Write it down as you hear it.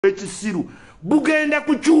ekisiru bugenda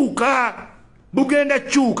kukyuka bugenda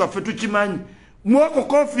kyuka ffe tukimanyi mwako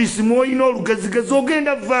kofisi mwoyina olugezigezi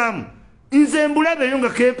ogenda vaamu nze mbulabeyo nga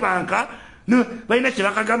kepanka balina kye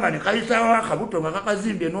bakagamba ne kayisawo akabuto nga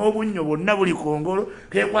kakazimbye n'obunnyo bonna buli kongolo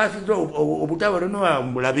kekwasiza obutabalo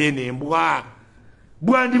nowambulabe n'embwa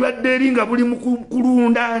bwandibadde eri nga buli mu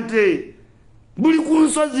kulunda nte buli ku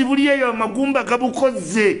nsozi buli eyo amagumba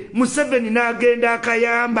gabukoze Museveni n'agenda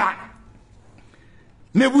akayamba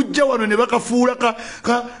ne bujja wano ne bakafuula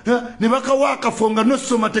ne bakawa akafo nga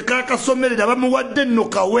nosoma tekakasomerera bamuwadde nno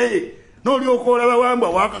kawe n'olyoka olaba wambwa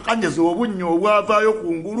wakakanyeza obunnyo obwavaayo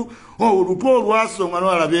ku ngulu olutwe olwasonga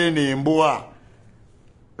nolabye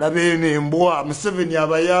n'embwa Museveni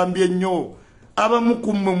abayambye nnyo abamu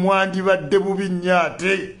ku mmwe mwandibadde bubi nnyo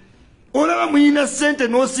ate olaba muyina ssente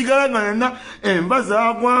n'osigala nga nena enva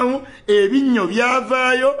zaagwamu ebinnyo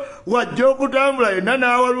byavaayo wajja okutambula yenna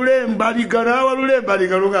n'awalula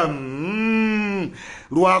embaliga luga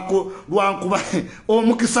lwankuba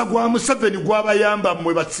omukisa gwa Museveni gwabayamba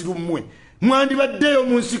mmwe basiru mmwe mwandibaddeyo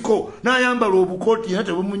mu nsiko n'ayambala obukooti era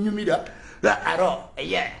tebumunyumira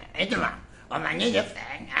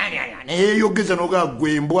neyeyogeza nogaa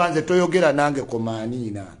gwe embwa nze toyogera nange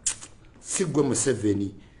komaaniina si gwe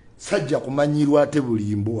Museveni sajja kumanyirwa ate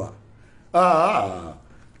buli mbwa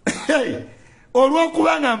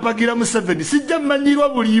olw'okubanga mpagira Museveni sijja mmanyirwa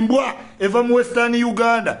buli mbwa eva mu Western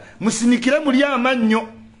Uganda musinikire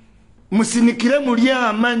muli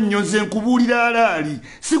amannyo nze nkubuulira alaali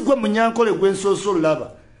si gwe Munyankole gwensooso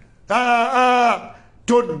laba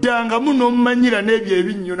toddangamu n'omumanyira n'ebyo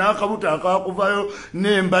ebinnyo n'akabuto akakuvayo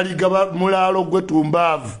n'embaliga mulaalo gwe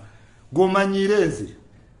tumbaavu g'omanyire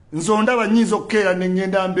nze ondaba nnyinza okukeera ne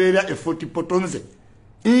ngenda mbeera efotipoto nze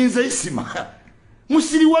Isma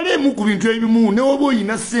musiriwaleemu ku bintu ebimu ne oba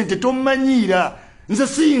oyina ssente tomanyiira nze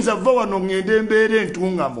siyinza va wano ngende embeera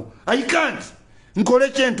entuŋŋamo I can't nkole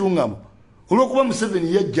kyentuŋŋamo olw'okuba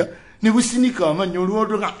Museveni yajja ne businika amannyo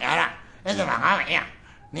olwotoka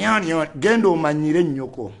genda omanyire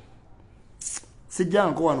nnyoko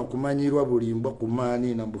sijjanko wano kumanyirwa buli mbwa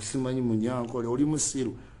kumaaniina mbu simanyi Munyankole oli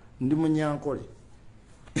musiru ndi Munyankole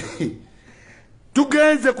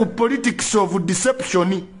tugenze ku politics of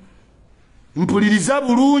deception mpuliriza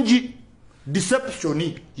bulungi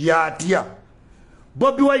deception yatya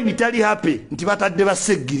Bobi Wine tali happy nti batadde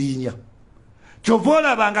baseggirinya kyova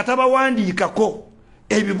olabanga tabawandiikako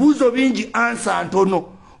ebibuuzo bingi ansa ntono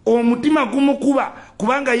omutima gumukuba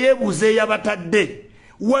kubanga yeebuuza eyabatadde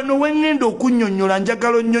wano wengenda okunnyonnyola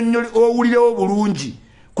njagala nnyonnyole owulirewo bulungi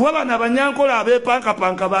kuba bano Abanyankole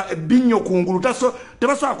abeepankapanka binnyo ku ngulu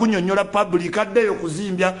tebasobola kunnyonnyola public addeyo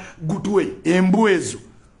kuzimbya gutwe embwa ezo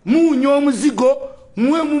muunya omuzigo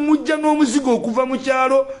mwe mumujja n'omuzigo okuva mu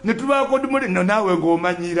kyalo ne tubaako dimule no naawe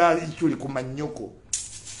ng'omanyira ikyuli ku mannyoko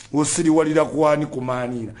osiriwalira kwani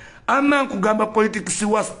kumaaniira ama nkugamba politics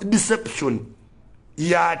wa deception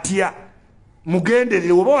yatya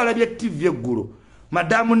mugenderere oba walabye TV eggulo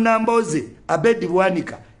Madamu Namboze Abedi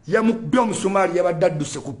Bwanika yamukubye omusumaali yabadde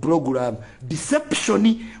adduse ku program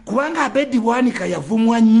deception kubanga Abedi Bwanika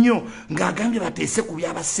yavumwa nnyo ng'agambye bateese ku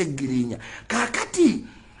byabaseggirinya kaakati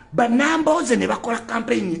Banamboze ne bakola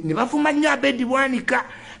campaign ne bavuma nnyo Abedi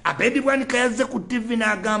Bwanika yazze ku TV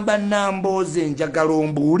n'agamba Namboze njagala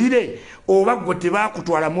ombuulire oba gwe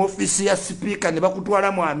tebakutwala mu ofisi ya speaker ne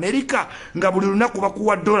bakutwala mu America nga buli lunaku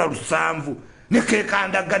bakuwa $7 ne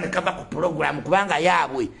kekandaga ne kava ku program kubanga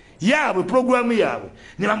yaabwe programu yaabwe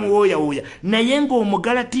ne bamuwooyawooya naye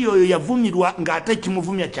ng'omugalati oyo yavumirwa ng'ate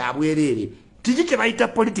kimuvumya kyabwereere kiki kye bayita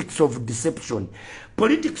politics of deception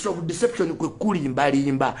kwe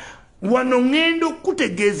kulimbalimba wano ŋŋenda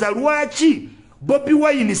okutegeeza lwaki Bobi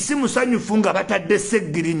Wine si musanyufu nga batadde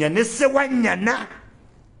seggirinya ne sewanyana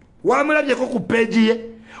wamulabyeko ku peegi ye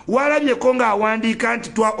walabyeko ng'awandiika nti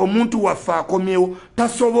twa omuntu waffe akomyewo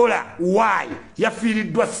tasobola waayi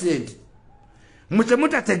yafiiriddwa ssente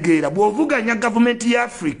mutemutategeera bw'ovuganya gavumenti ya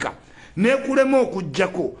Africa neekulema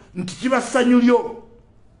okuggyako nti kibasanyu lyo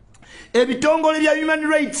ebitongole bya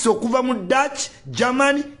human rights okuva mu Dutch,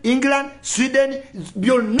 Germany, England, Sweden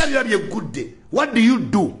byonna biba byeggudde. What do you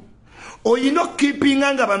do? Oyina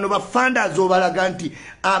okukipinga nga bano bafunders obalaga nti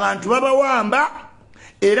abantu babawamba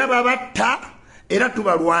era babatta era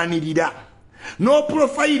tubalwanirira no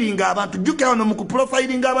profiling abantu jukira wano mu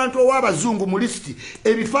profiling abantu ow'abazungu mu listi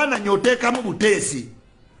ebifaananyi oteekamu buteesi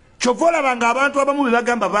kyovola banga abantu abamu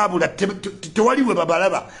bebagamba babula tewaliwe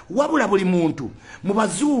babalaba wabula buli muntu mu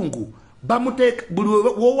bazungu bamuteeka buli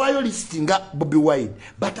wowaayo listi nga Bobi Wine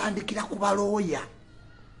batandikira ku balooya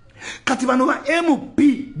kati bano ba MP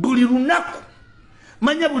buli lunaku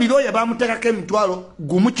manya buli lawyer bamutekako emitwalo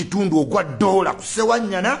gumu kitundu ogwa $1 ku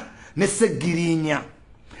Ssewanyana ne Sseggirinya.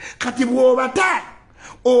 Kati bw'obata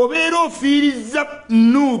obeera ofiiriza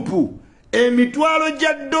Nuupu emitwalo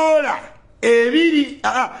gya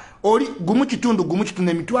 $2 oli gumu kitundu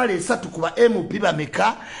emitwalo 3 kuba MP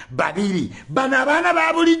bameka 2 bano abaana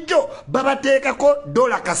ba bulijjo babateekako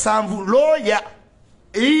 $7 lawyer.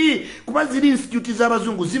 Kuba ziri institute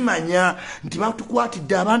z'abazungu zimanya nti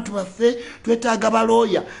batukwatidde abantu baffe twetaaga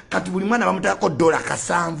balooya. Kati buli mwana bamuteekako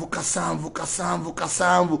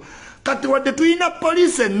 $7. Kati wadde tulina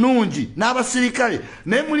poliisi ennungi n'abasirikale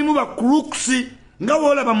naye mulimu ba crooks nga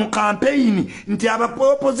wolaba mu campaign nti aba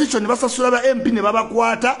opposition basasula ba MP ne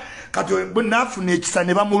babakwata kati nafuna ekisa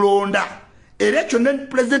ne bamulonda. Era ekyo ne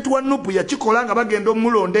president wa Nuupu yakikola nga bagenda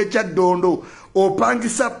omulonda ekyaddondo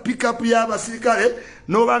opangisa pick-up y'abasirikale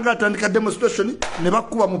n'obanga atandika demonstration ne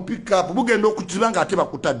bakuba mu pick-up bugenda okukiba nga ate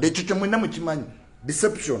bakutadde. Ekyo kye mwenna mukimanyi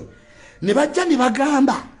deception. Ne bajja ne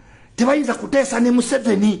bagamba tebayinza kuteesa ne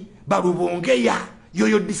Museveni balubongeya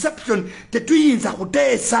yoyo deception tetuyinza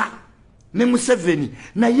kuteesa ne Museveni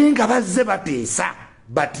naye nga bazze bateesa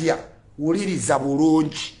batya. Wuliriza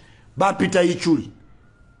bulungi bapita Ichuli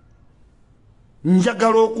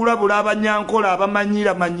njagala okulabula abanyankola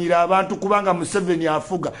abamanyira abantu kubanga Museveni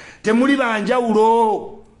afuga. Temuli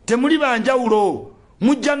banjawulo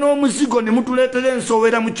mujja n'omuzigo ne mutuleetera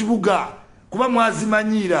ensowera mu kibuga kuba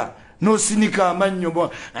mwazimanyira n'osinika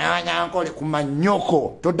amannyo abanyankole ku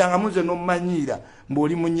manyoko toddanga muze n'omumanyira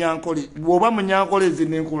mb'oli munyankole bw'oba munyankole eze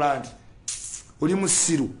n'enkula nti oli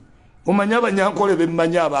musiru omanya abanyankole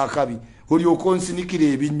bemmanya abakabi olyoka onsinikira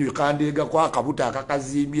ebinnyo kandeega kwakabuta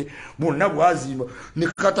akakazimbye bonna bwazimba ne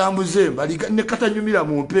katambuza embaliga ne katanyumira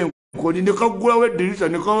mu mpenkoni ne kaggulawo eddirisa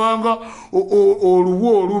ne kawanga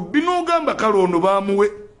olubu olubbi n'ogamba kale ono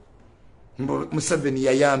baamuwe. Museveni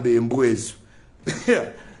yayamba embwa ezo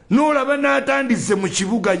n'olaba n'atandize mu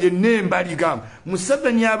kibuga yenna embaliga.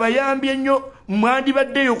 Museveni abayambye nnyo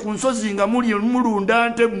mwandibaddeyo ku nsozi nga mulunda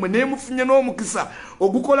nte mmwe naye mufunye n'omukisa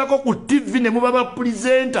ogukolako ku TV ne muba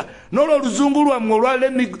bapulizenta n'olwo oluzungu lwammwe olwa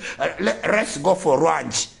let's go for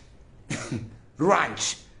ranch ranch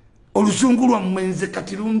oluzungu lwammwe nze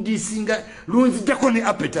kati lunzijjako ne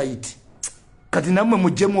appetite. Kati nammwe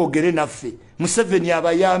mujje mwogere naffe. Museveni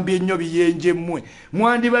abayambye nnyo biyenje mmwe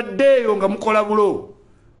mwandibaddeyo nga mukola bulo.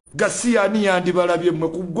 Gasiyani yandibalabye mmwe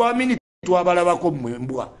ku gwa miniti twabalabako mmwe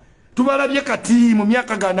mbwa tubalabye kati mu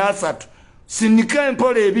myaka gana 3 sinika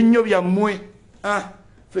empola ebinnyo byammwe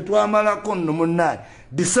ffe twamalako nno munnaye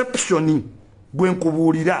deception gwe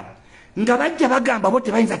nkubuulira nga bajja bagamba bo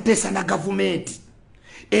tebayinza kuteesa na gavumenti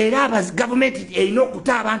era gavumenti erina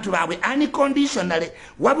okuta abantu baabwe unconditionally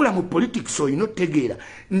wabula mu politics olina otegeera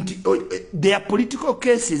nti their political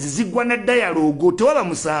cases zigwa na dialogue tewaba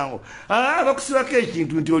musango bakusibako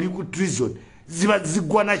ekintu nti oli ku treason ziba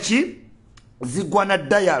zigwa naki zigwa na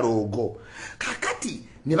dialogue. Kakati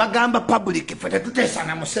ne bagamba public ffe tetuteesa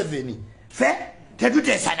na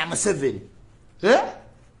Museveni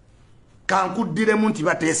kankuddiremu nti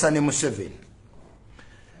bateesa ne Museveni.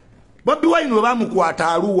 Bobi Wine we bamukwata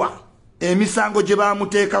Arua emisango gye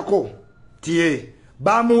bamuteekako tie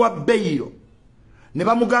bamuwa beyiro ne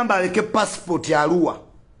bamugamba aleke passport ya Arua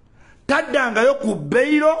taddangayo ku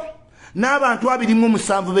beyiro n'abantu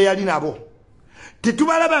 27 be yali nabo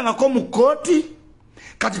tetubalabangako mu kooti.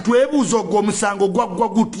 Kati twebuuza ogwo omusango gwaggwa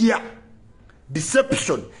gutya.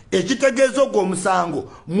 Deception ekitegeeza ogwo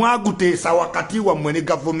omusango mwaguteesa wakati wammwe ne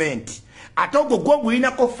gavumenti ate ogwo gwo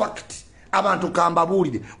gulinako fact. Abantu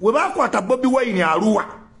kambabuulire we bakwata Bobi Wine Arua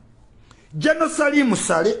Geosteady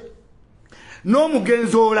Sale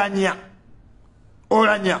n'omugenzi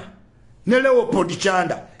Olanya ne Leopold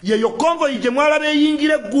Chanda yeyo convoy gye mwalaba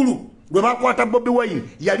eyingira eggulu we bakwata Bobi Wine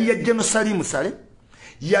yali ya Geosteady Sale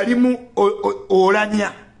yali mu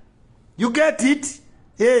Olanya. You get it?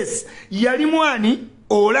 Yes. Yali mwani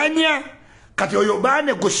Olanya. Kati oyo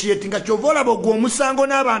banegotiate nga kyovola bogwo omusango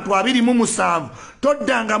n'abantu 27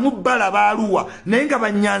 toddanga mubbala Arua naye nga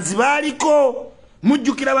banyanzi baaliko.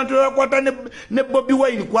 Mujjukira abantu bakwata ne Bobi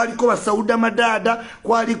Wine kwaliko basauda madada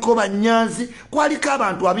kwaliko banyanzi kwaliko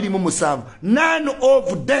abantu 27. None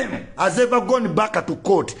of them has ever gone back to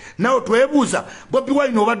court. Now twebuuza Bobi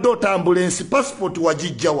Wine obadde otambulence passport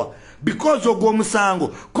wajijjawa because ogwo omusango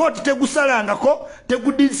court tegusalangako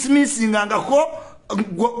tegudismissingangako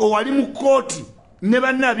wali mu court ne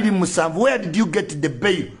banna 27. Where did you get the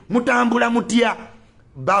bail? Mutambula mutya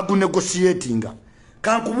bagu negotiating.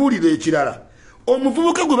 Kankubuulira ekirala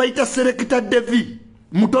omuvubuka gwe bayita Selector Devi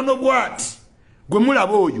mutono bwati gwe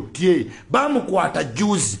mulaba oyo tie bamukwata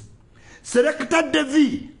juzi. Selector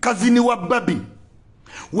Devi kazini wa Babi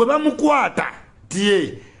we bamukwata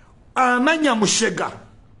tie amanya mushega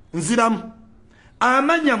nziramu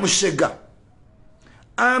amanya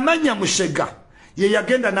mushega ye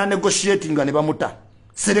yagenda na negotiating ne bamuta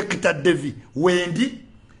selector Devi wendi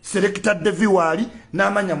selector Devi wali na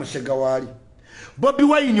amanya mushega wali Bobi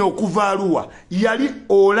Wine okuvaluwa yali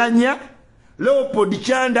Olanya Leopold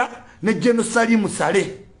Chanda ne Geosteady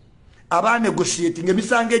Sale aba negotiating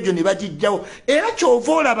emisango egyo ne bagijjawo era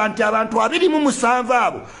kyovola abantu 27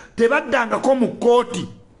 abo tebaddangako mu kooti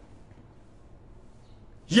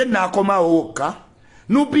ye nakomawo wokka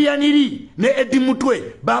Nubiyaniri ne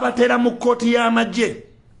Edimutwe babatera mu kooti y'amagye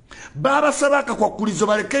babasaba akakwakulizo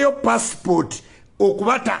balekeyo passport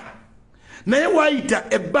okubata naye waayita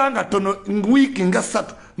ebbanga tono wiiki nga 3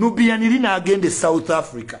 Nubiyaniri n'agende South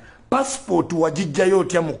Africa passport wagijjayo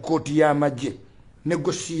otya mu kooti y'amagye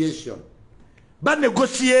negotiation ba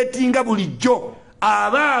negotiatinga bulijjo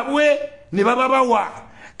abaabwe ne bababawa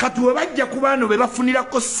kati we bajja ku bano be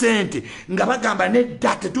bafunirako sente nga bagamba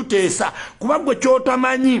nedda tetuteesa kuba gwe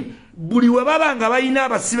kyotamanyi buli we baba nga balina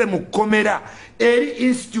abasibe mu kkomera eri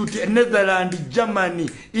institute Netherlands, Germany,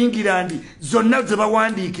 England zonna ze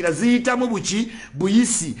bawandiikira ziyitamu buki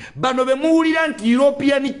buyisi bano be muwulira nti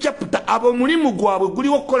European chapter abo mulimu gwabwe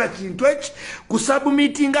guliwo okukola kintu eki ku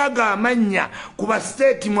submitting agamanya ku ba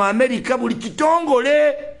state mu America buli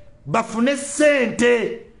kitongole bafune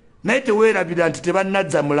sente naye teweerabira nti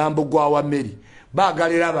tebannazza mulambo gwa Wameri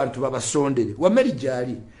baagalera abantu babasondere Wameri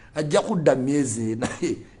gyali ajja kudda myezi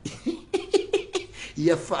naye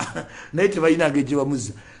yafa naye tebalina ng'egye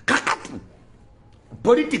bamuzza kakati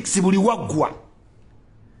politics buli waggwa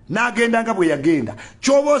n'agenda nga bwe yagenda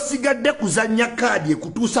ky'oba osigadde kuzannya kaadi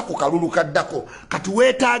ekutuusa ku kalulu kaddako kati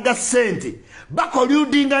weetaaga ssente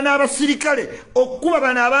bakoludinga n'abasirikale okukuba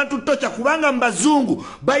bano abantu tocha kubanga mu bazungu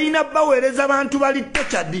balina baweereza abantu bali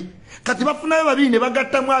tochadi kati bafunayo babiri ne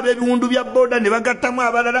bagattamu ab'ebiwundu bya boda ne bagattamu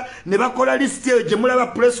abalala ne bakola list eyo gye mulaba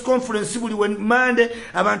press conference buli Monday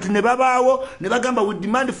abantu ne babaawo ne bagamba we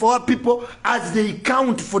demand for our people as they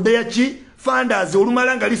count for their funders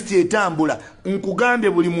olumala nga list etambula nkugambye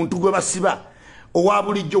buli muntu gwe basiba owa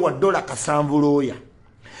bulijjo wa $7 lawyer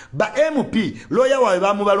ba MP lawyer wawe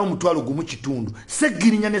bamubala omutwalo gumu kitundu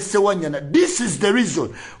Segirinya ne Sewanyana. This is the reason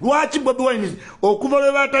lwaki Bobi Wine okuva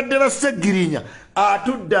lwe batadde ba Segirinya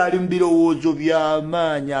atudde ali mu birowoozo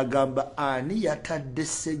by'amaanyi agamba ani yatadde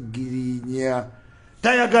Segirinya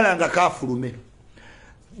tayagala nga kafulume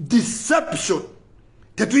deception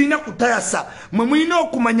tetulina kutayasa mwe mulina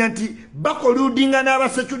okumanya nti bakoludinga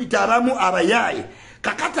n'abasecurity abamu abayaaye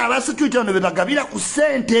kakati abasecurity bano be bagabira ku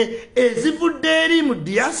ssente ezivudde eri mu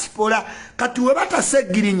diaspora kati we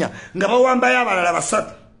batasegirinya nga bawambayo abalala 3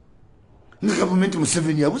 nga gavumenti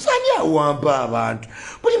Museveni yabuzaani awamba abantu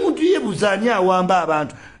buli muntu yebuzaani awamba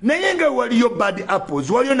abantu naye nga waliyo bad apples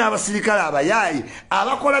waliyo n'abasirikale abayaaye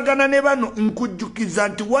abakolagana ne bano nkujjukiza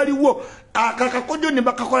nti waliwo akakakojo ne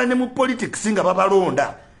bakakola ne mu politics nga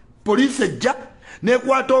babalonda police ejja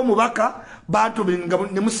nekwata omubaka bantu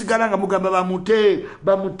ne musigala nga mugamba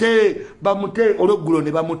bamute olweggulo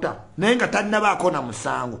ne bamuta naye nga tannabaako na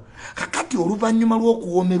musango kakati oluvannyuma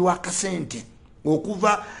lw'okuwoomerwa akasente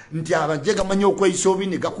okuva nti abajega manyi okweyisa obi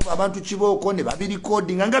ne gakuba abantu kibooko ne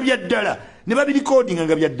babirikodinga nga byaddala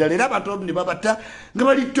era abantu ne babata nga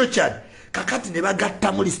bali tochad kakati ne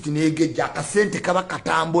bagattamu list neegejja akasente kaba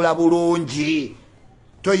katambula bulungi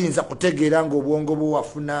toyinza kutegeera ng'obwongo bwe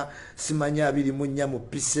wafuna simanyi 24 mu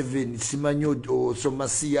P7 simanyi osoma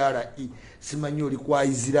CRE simanyi oli kwa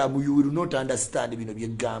Islam you will not understand bino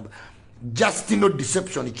byegamba just no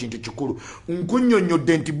deception kintu kikulu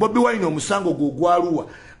nkunnyonnyodde nti Bobi Wine omusango gwo gwaluwa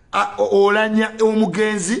Olanya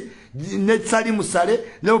omugenzi ne Salimu Sale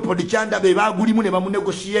Leopold Chanda be bagulimu ne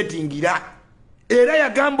bamunegotiatingira era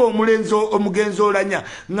yagamba omugenzi Olanya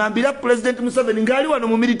ngambira President Museveni ngali wano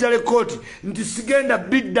mu military court nti sigenda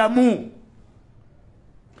biddamu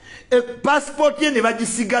passport ye ne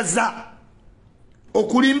bagisigaza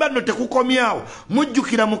okulimba no tekukomyawo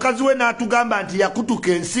mujjukira mukazi we n'atugamba nti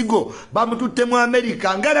yakutuka ensigo bamututte mu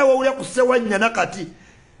America ngalawo ule kusewanya nakati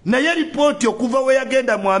naye ripoti okuva we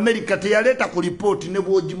yagenda mu America teyaleta ku ripoti ne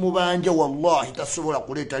bwoji mubanja wallahi tasobola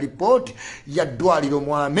kuleta ripoti ya ddwaliro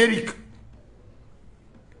mu America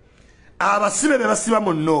abasibe be basiba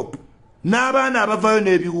mu nopu n'abaana abavayo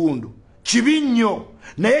n'ebiwundu kibi nnyo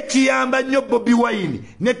naye kiyamba nnyo Bobi Wine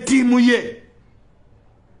ne ttiimu ye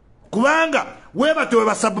kubanga webato we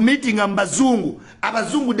basubmitting mbazungu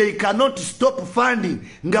abazungu they cannot stop funding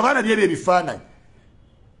nga balabye bye bifaananyi.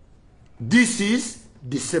 This is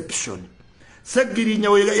deception.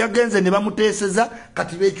 Segirinya we yagenze ne bamuteeseza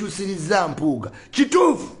kati bekyusiriza mpuuga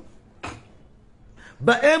kituufu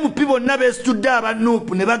ba MP bonna beestudde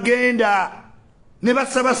abanuupu ne bagenda ne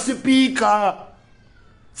basaba sipiika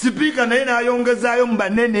naye n'ayongezaayo mu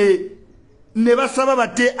banene ne basaba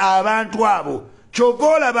bate abantu abo kyova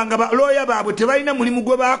olaba nga balooya baabwe tebalina mulimu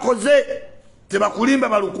gwe baakoze tebakulimba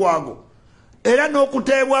balukwago era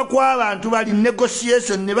n'okuteebwa kw'abantu bali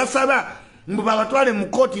negotiation ne basaba mbu babatwale mu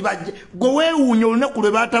kooti bajje gwe weewuunya olunaku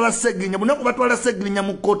lwe baataba Seggirinya bunaku batwala Seggirinya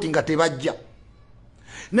mu kooti nga tebajja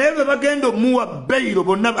naye bwe bagenda omuwa beyiro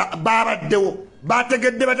bonna babaddewo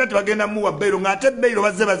bategedde batati bagenda muwa beyiro ng'ate beyiro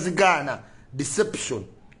bazze bazigaana deception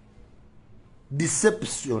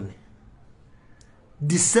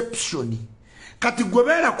kati gwe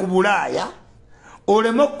beera ku Bulaaya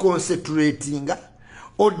oleme okuconcentratinga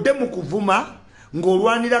odde mu kuvuma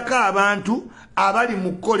ng'olwanirako abantu abali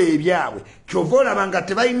mu kukola ebyabwe kyova olaba nga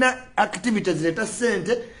tebalina activities zireeta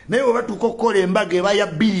ssente naye bwe batuuka okukola embaga eba ya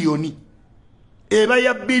biliyoni eba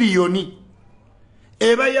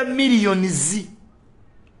ya millions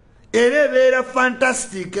era ebeera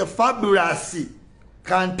fantastic fabulous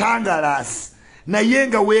kantangalas naye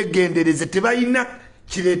nga weegendereze tebalina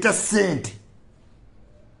kireeta ssente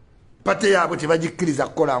pate yaabwe tebagikkiriza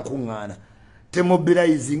kukola nkuŋŋaana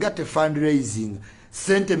temobilizinga tefundraising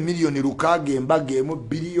sente miliyoni lukaaga embaga emu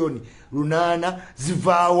biliyoni 8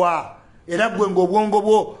 zivaawa era gwe ng'obwongo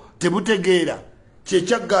bwo tebutegeera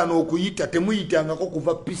kyekyaggaana okuyita temuyitangako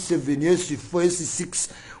kuva P7 S4 S6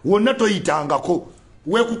 wonna toyitangako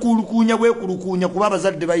weekukulukuunya kuba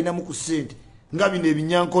abazadde balinamu ku ssente nga bino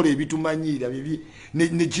ebinyankola ebitumanyiira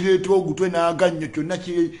ne kireeta ogutwe n'agannyo kyonna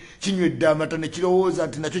kinywedde amata ne kirowooza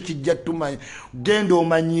nti nakyo kijja tumanya genda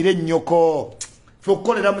omanyire ennyoko fe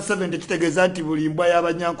okukolera mu 7 tekitegeeza nti buli mbwa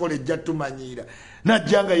y'abanyankola ejja tumanyiira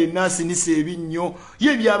najja nga yenna asinisa ebinnyo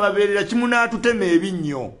ye byababeerera kimu n'atutema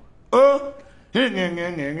ebinnyo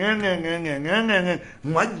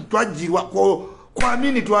twajjirwa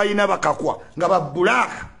kwamini twalina bakakwa nga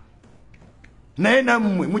babbulaaka naye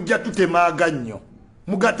nammwe mujja tutemaaga nnyo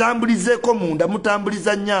mugatambulizeeko munda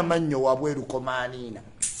mutambuliza nnyo amannyo wabweru komaaniina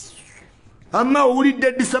amma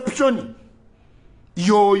owulidde deception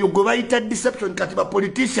yoyo gwe bayita deception kati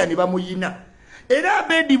bapolitician bamuyina era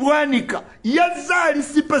Abedi Bwanika yazzaali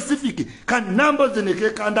specific kanamboze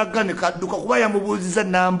nekekandagga ne kadduka kuba yamubuuziza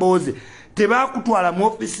namboze tebakutwala mu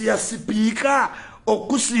ofisi ya sipiika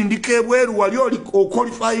okusindika ebweru wali oli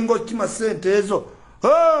oqualifying okima sente ezo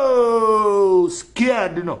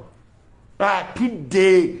scared no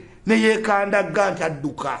atidde neyekandagga nti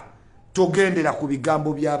adduka togendera ku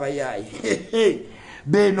bigambo by'abayaayi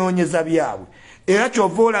beenoonyeza byabwe era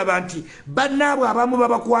kyova olaba nti bannaabwe abamu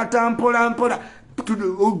babakwata mpola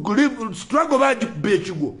struggle bagikuba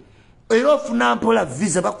ekigwo era ofuna mpola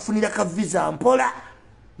visa bakufunira ka visa mpola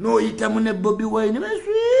n'oyitamu ne Bobi Wine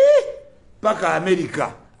paka America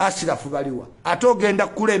Ashrafu baliwa ate ogenda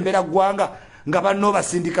kukulembera ggwanga nga banno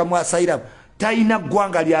basindika mu asylum talina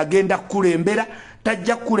ggwanga lyagenda kukulembera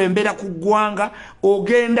tajja kukulembera ku ggwanga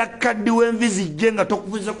ogenda kaddi w'envizijje nga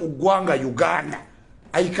tokuvuze ku ggwanga Uganda.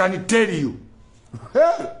 I can tell you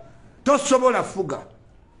tosobola fuga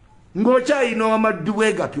ng'okyayina amaddu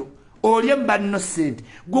bwe gatyo olye mbanno ssente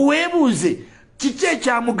gwe weebuuze kiki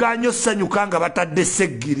ekyamuganya osanyuka nga batadde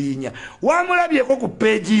Seggirinya wamulabyeko ku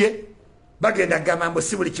peegi ye bagenda gamba mbu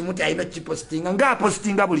si buli kimu tyalina kipostinga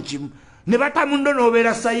ng'apostinga buli kimu ne batamundo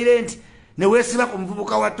n'obeera silent ne weesiba ku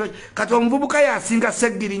muvubuka watto kati omuvubuka yasinga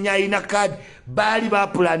Seggirinya alina kaadi baali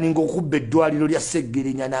bapulaninga okubba eddwaliro lya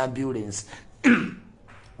Seggirinya n'ambulensi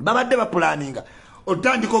babadde bapulaninga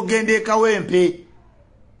otandika okgenda ekawempe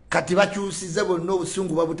kati bakyusize bonna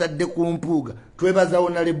obusungu babutadde ku mpuuga twebazawo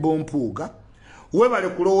nalebo mpuuga webale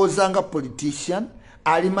kulowooza nga politician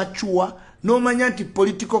ali machuwa n'omanya nti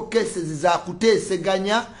political cases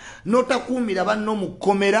zakuteeseganya n'otakuumira banno mu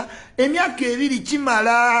kkomera emyaka 2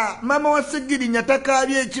 kimala mama wa Seggirinya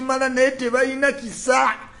takaabye ekimala naye tebalina kisa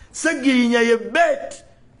Seggirinya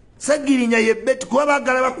ye bet kuba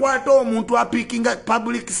baagala bakwata omuntu apiikinga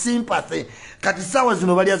public sympathy kati saawa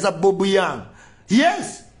zino balya za Bob Young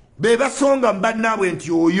yes be basonga mbannaabwe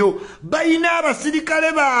nti oyo balina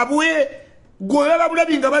abasirikale baabwe gwolaba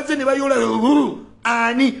bulabi nga bazze ne bayola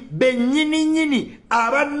ani bennyini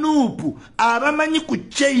abanuupu abamanyi ku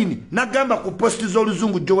chain nagamba ku posti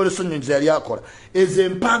z'oluzungu Joel Sonyonza yali akola ezo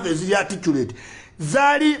empanvu eziri articulate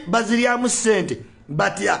zaali baziryamu ssente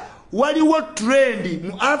batya waliwo trend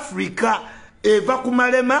mu Africa eva ku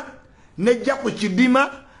malema nejja ku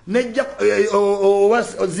kidima nejja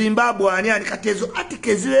Zimbabwe ani kati ezo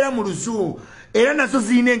atike zibeera mu luzungu era nazo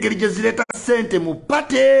zirina engeri gye zireeta ssente mu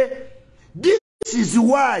pate. This is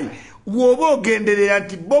why woba ogenderera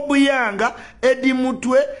nti Bob Yanga Edi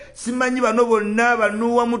Mutwe simanyi bano bonna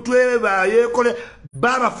banuwa mutwe bayeekole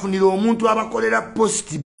babafunira omuntu abakolera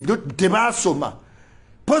posti tebasoma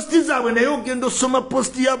posti zaabwe naye ogenda osoma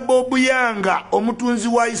posti ya Bob Yanga omutunzi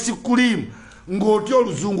wa ice cream ng'otya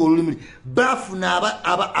oluzungu olulimi baafuna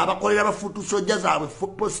abakolera bafutu sojja zaabwe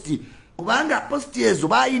posti kubanga posti ezo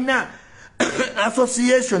balina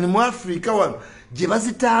association mu Africa wano gye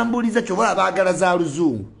bazitambuliza kyobola baagala za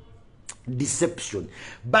luzungu deception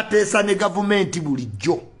bateesa ne gavumenti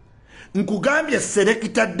bulijjo nkugambye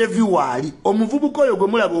selekita deviwali omuvubuka oyo gwe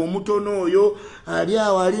mulaba omutono oyo ali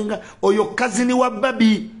awo alinga oyo kazini wa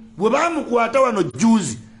babi bwe bamukwata wano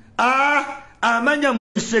juzi amanya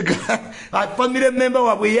musega family member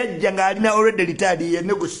wabwe yajja nga alina already retired ye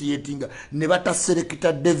negotiating ne bata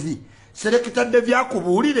selekita devi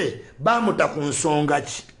akubuulire bamuta ku nsonga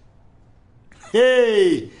ki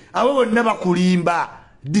abo bonna bakulimba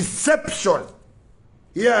deception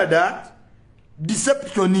yada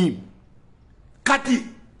deception kati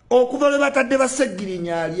okuva lwe batadde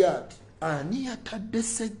basegirinya ali ati ani yatadde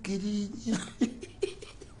segirinya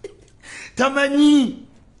tamanyi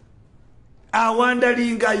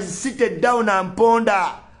awandalinga is seated down and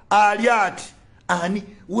ponda ali ati ani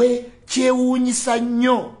we kyewuunyisa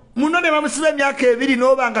nnyo muno ne bamusiba emyaka 2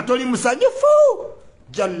 n'oba nga toli musanyufu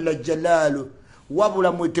jalla jalaalu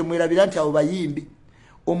wabula mwetemwerabira nti abo bayimbi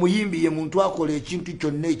omuyimbi ye muntu akola ekintu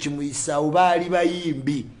kyonna ekimuyisa baali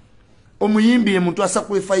bayimbi omuyimbi ye muntu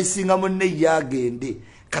asacrificinga munne yagende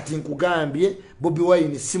kati nkugambye Bobi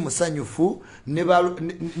Wine si musanyufu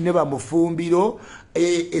ne bamufumbiro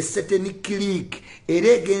certain click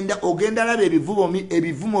era ogenda laba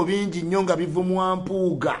ebivumo bingi nnyo nga bivumwa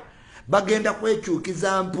mpuuga bagenda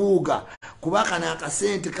kwekyukiza mpuuga kubaka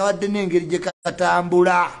n'akasente kabadde n'engeri gye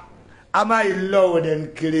katambula. Am I loud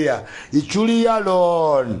and clear? Ichuli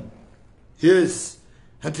alone. Yes.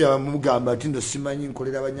 Hati mugamba ati ndo simanyi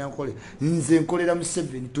nkolera abanyankole nze nkolera mu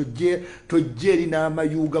 7 tojeri na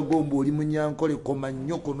amayuga gombo oli munyankole koma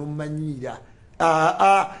nyoko nomanyira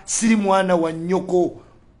siri mwana wa nyoko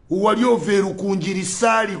wali overu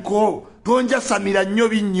kunjirisaliko tonja samira nnyo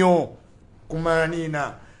binnyo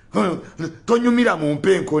kumanina tonyumira mu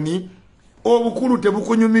mpenkoni obukulu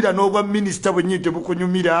tebukunyumira n'obwa minisita bwennyini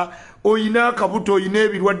tebukunyumira oyina akabuto oyina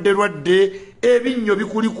ebirwadde ebinnyo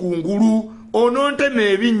bikuli ku ngulu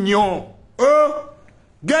ononteme ebinnyo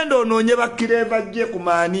genda onoonye bakireva gye ku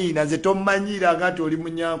maaniina ze tommanyira ngati oli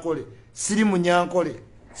munyankole siri munyankole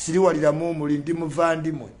siri waliramu omuli ndi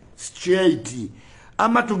muvandimwe straight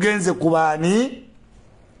ama tugenze ku baani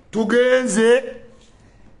tugenze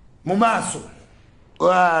mu maaso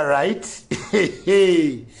alright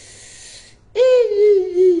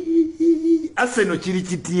Arsenal kiri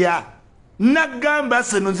kitya nagamba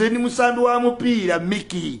Arsenal nze ni musandu wa mupiira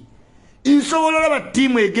Mickey insobola ba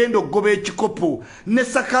timu egenda okugoba ekikopo ne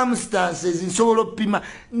circumstances insobola pima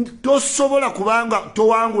tosobola kubanga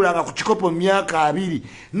towangulanga ku kikopo myaka 2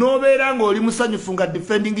 nobeera nga oli musanyufu nga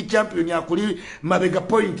defending champion yakuli mabega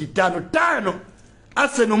point 5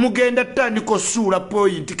 Arsenal mugenda tandiko suula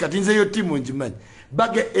point kati nze yo timu njimanyi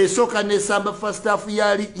bage esoka nesamba first half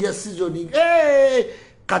yali ya seasoning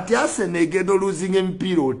kati Arsenal egenda losing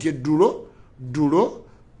empiro otye dulo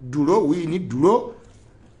win dulo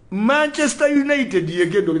Manchester United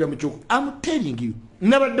yegendo gida muchoko. I'm telling you.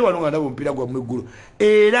 Nabadde wano nga nabo mpira gwa mweggulo.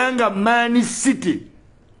 Eranga Man City.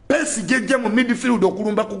 Pesi jeje mu midfield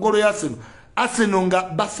okulumba ku golo ya Arsenal. Arsenal nga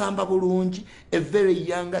basamba bulungi. A very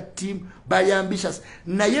young team. By ambitious.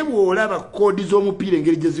 Naye bwolaba kodi z'omupiira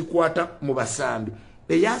engeri gye zikwata mu basambi.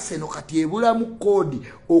 Eya Arsenal kati ebulamu kodi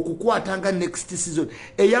okukwata nga next season.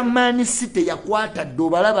 Eya Man City yakwata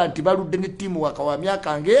dobalaba nti baludde ne timu wakawa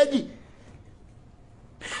myaka ngeegi.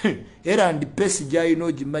 Era ndi pesi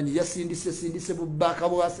jaino jimanyi yasindise bubaka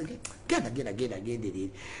bwase genda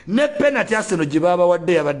ne penalty Arsenal jibaba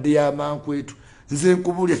wadde yabadde ya mankwetu nze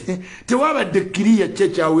nkubulye tewabadde clear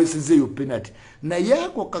checha awesize yo penalty na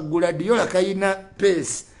yako Guardiola kayina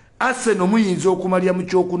pesi Arsenal muyinza okumalya mu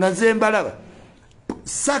kyokuna zembalaba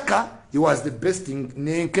Saka he was the best in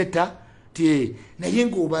nenketa tie na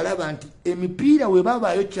yengo balaba nti emipiira we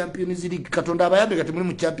baba yo Champions League katonda abayambe kati muri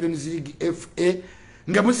mu Champions League FA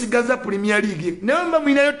nga musigaza Premier League namba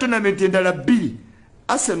mwina yo tournament endala 2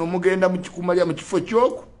 Arsenal mugenda mu kikumalya mu kifo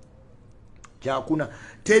kyoko kyakuna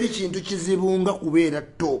teri kintu kizibunga kubeera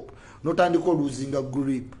top notandiko losing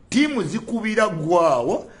grip timu zikubira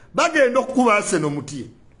gwawo bagenda okuba Arsenal mutie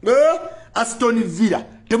Aston Villa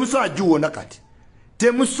temusobola juwona kati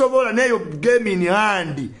temusobola neyo game in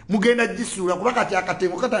hand mugenda jisula kuba kati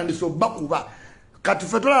akatengo katandiso bakuba kati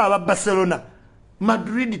fetola aba Barcelona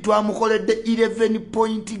Madrid twamukoledde 11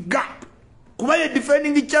 point gap kuba ye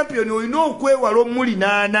defending champion oyino okwewala omuli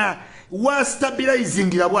 8 wa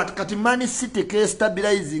stabilizing labwat kati Man City ke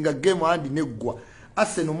stabilizing a game hand neggwa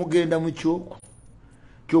Arsenal mugenda mu kyoko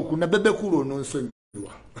kyokuna bebe kulo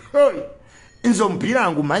nonsonyiwa nzo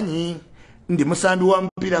mpira ngumanyi ndi musambi wa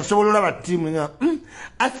mpira nsobolola batimu nga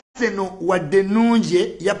Arsenal wadde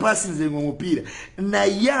nunje ya passinze ngomupira na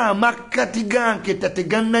ya makati ganke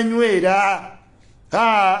tategannanywera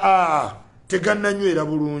tegannanywera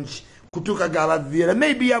bulungi kutuka gabavira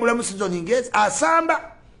maybe yabula mu season ingezi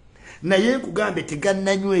asamba naye kugambe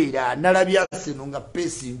tegannanywera nalabya Arsenal nga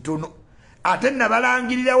pesi ntono ate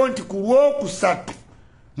nabalangirirawo nti ku lwokusatu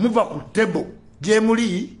muva ku table gye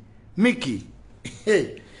muli Miki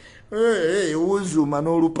uzuma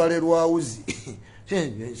n'olupale lwa uzi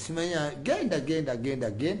simanya genda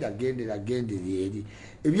eri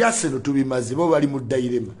ebyaseno tubimaze bo bali mu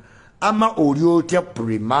dairema ama oli otya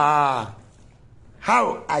Prima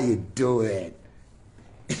how are you doing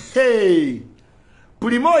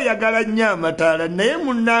Prima oyagala nnyo amataala naye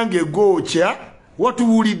munnange gookya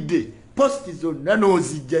watuwulidde posti zonna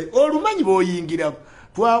n'ozijja olumanyi b'oyingiramu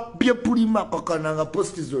twabye Prima kakananga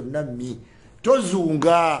posti zonna mi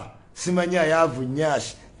tozunga simanya yavu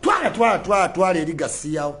nyashi twala eri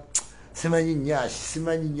gasiyawo simanyi nyashi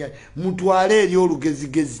mutwale eri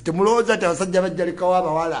olugezigezi temulowooza ti abasajja bajjalekawo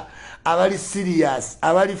abawala abali serious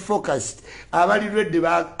abali focused abali ready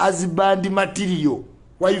ba azibandi material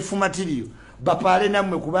waifu material bapaale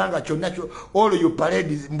nammwe kubanga kyonna kyo all you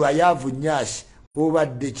parade mbwa yavu nyashi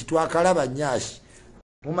obadde kitwakalaba nyashi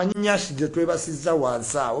omanyi nyashi gye twebasizza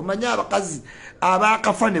wansa omanyi abakazi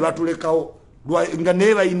abakafa ne batulekawo nga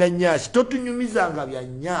naye balina nyashi totunyumizanga bya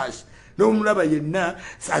nyashi n'omulaba yenna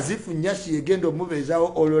azifu nyashi yegenda omubeezawo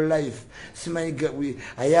all life simanyi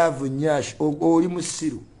ayavu nyashi oli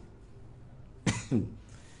musiru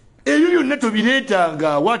ebyo byonna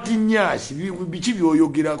tobireetanga wati nyashi biki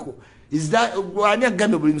byoyogerako ani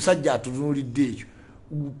agambe buli musajja atunuulidde ekyo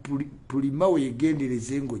Prima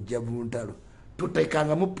weegendereze ng'ojja mu ntalo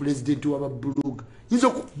toteekangamu pulezidenti w'ababuluga yinza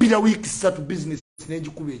okubira wiiki 3 bizinesi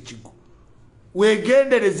n'egikuba ekigo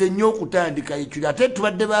weegendereze nnyo okutandika ekyuli ate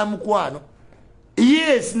tubadde ba mukwano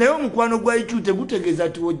yes naye omukwano gwa ekyuli tegutegeeza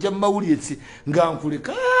nti ojja mu mawulire nga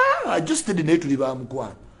nkuleka Geosteady naye tuli ba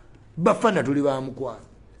mukwano bafana tuli ba mukwano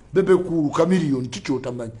bebe kulu kamiliyoni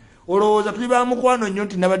kikyotamanyi olowooza tuli ba mukwano nnyo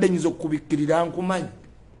nti nabadde nyinza okukubikkirira nkumanyi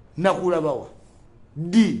nakulabawa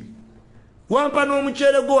di wampa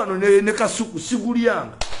n'omuceere gwo wano ne kasuku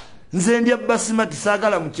sigulyanga nze ndya basimati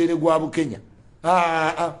saagala muceere gwa Bukenya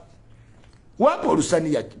wampa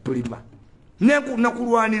olusani ya Prima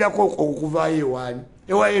nakulwanirako okuvaayo ewaani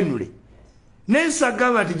ewayenule naye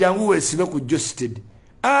sagamba nti jangu weesibe ku Geosteady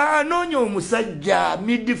noonya omusajja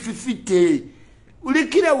mid-50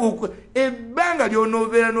 ulikirawo ebbanga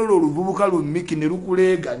ly'onoobeera n'olwo oluvubuka lummiki ne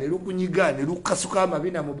lukuleega ne lukunyiga ne lukasuka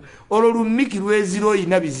amabina olwo lummiki lwezira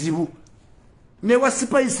oyina bizibu ne wa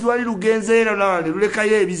Spice lwali lugenzeera nawa ne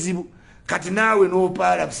lulekayo ebizibu kati naawe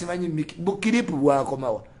n'opaala simanyi miki bukiripu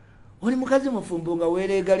bwakomawa oli mukazi mufumbo nga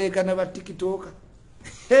weereegaleeka na batikitooka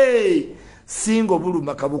singa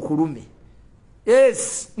obuluma kabukulume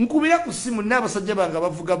yes nkubira ku simu n'abasajja bange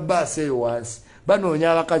bavuga bbaasi eyo wansi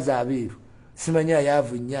banoonya abakazi abeeru simanya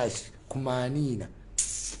yavu nyashi kumanina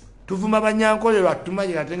tuvuma banyankolero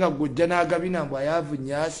atumanyi ate nga gojja n'agabina mbwa yavu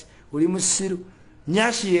nyashi oli musiru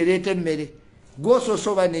nyashi yereeta emmere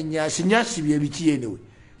gwososoba ne nyashi bye biki yenewe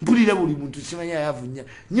mpulira buli muntu simanya yavu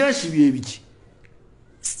nyashi bye biki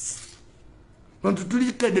bantu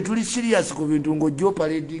tuli serious ku bintu ng'ojja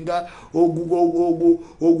paradinga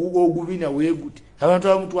ogubina weeguti abantu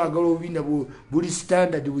abamu twagala obubina buli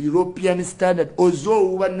standard buli European standard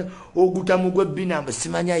ozooba ogutamu gw'ebbina mbu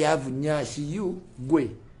simanya yavu nyashi yu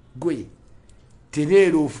gwe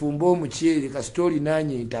tereero ofumba omuceere kasita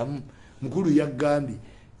olinaanye entamu mukulu yaggambye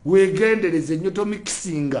weegendereze nnyo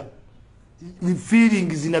tomikisinga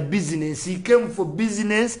feelings in a business. He came for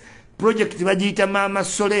business project bagiyita mama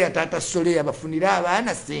Soleya tata Soleya bafunira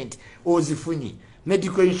abaana sente ozifunye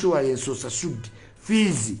medical insurance osasudde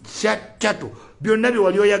fees chato byonna bye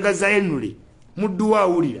wali oyagaza enule muddu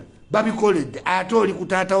waawulira babikoledde ate oli ku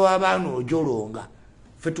taata w'abaana ojolonga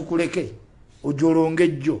ffe tukuleke ojolonga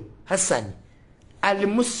ejjo Hassan ali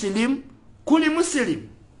muslim kuli muslim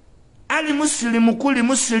ali muslim kuli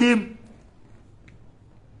muslim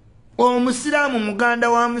omusiramu muganda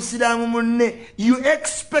wa musiramu munne you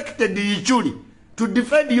expected Ichuli to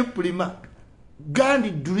defend you Prima gandi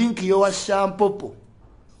drink your shampopo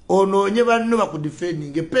ononye banno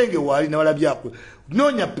bakudefending penge wali na wala byakwe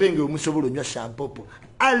nonya penge omusobolo nya shampopo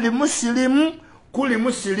ali muslim kuli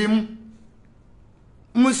muslim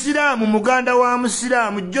musiramu muganda wa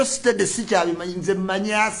musiramu Geosteady sikyali mayinze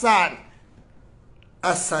manya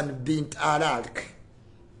Hassan bint Arak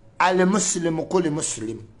ali muslim kuli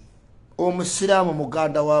muslim omusiramu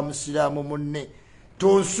muganda wa musiramu munne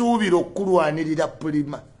tonsuubira okulwanirira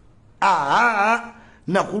Prima.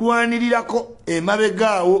 Nakulwanirirako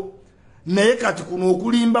emabegaawo naye kati kuno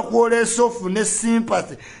okulimba kwoleesa ofune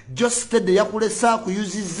sympathy Geosteady yakulesa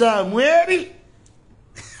akuyuzizaamu eri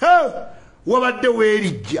wabadde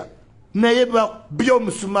weerijja naye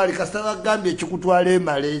by'omusumaali kasita bagambye ekikutwala e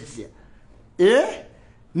Malaysia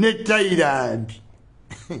ne Thailand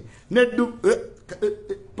ne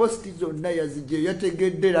posti zonna yazije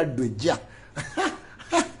yategedde laddu ejja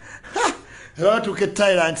Ratuke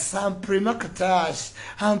Thailand, some Prima Katash,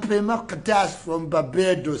 and Prima Katash from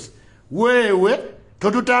Barbados. Wewe,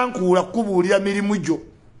 totutankuula kubuulira mirimu gyo.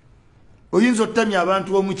 Oyinza ottamya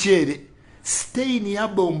abantu omukyere. Stay in ya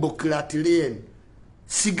bombo clatilene.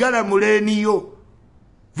 Sigala muleniyo.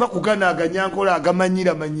 Va kuganaganya nkola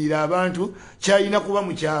agamanyira abantu. Kyalina kuba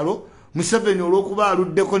mu kyalo. Museveni olw'okuba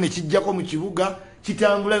aluddeko ne kijjako mu kibuga.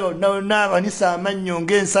 Kitambula n'abanisa amannyo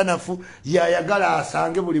ng'ensanafu yayagala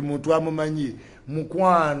asange buli muntu amumanyi.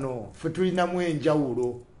 Mukwano ffe tulinamu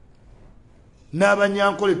enjawulo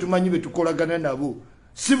n'abanyankole tumanyi be tukolagana nabo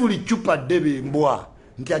si buli cupa ddebe mbwa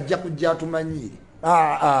nti ajja kujja atumanyire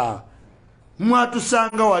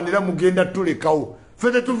mwatusanga wanira mugenda tulekawo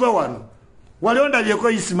ffe tetuva wano wali ondabyeko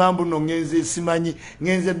Isma mbuno ngenze simanyi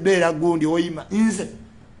ngenze beera gundi oyima nze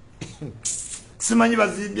simanyi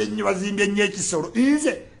bazimbye nnyo ekisolo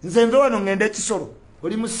nze nve wano ngenda ekisolo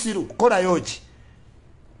oli musiru kolayo ki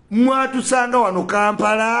mwatusanga wano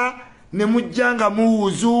Kampala ne mujja nga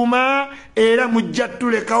muwuzuuma era mujja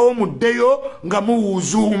tulekawo muddeyo nga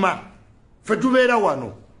muwuzuuma ffe tubeera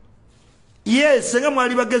wano yes nga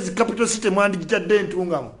mwali bagezi capital city mwandigitadde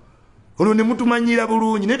entungamu olwo ne mutumanyira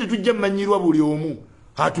bulungi naye tetujja mmanyirwa buli omu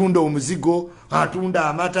atunda omuzigo atunda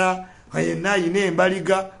amata yenna ayina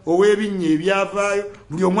embaliga ow'ebinnya ebyavaayo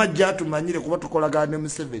buli omu ajja atumanyire kuba tukolagana ne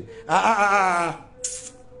Museveni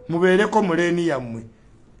mubeereko muleeni yammwe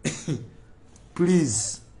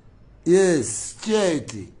please yes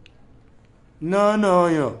cheti no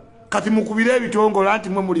yo kati mukubire ebitongole anti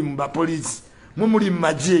mwe muli mu bapoliisi mwe muli mu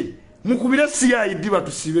magye mukubire CID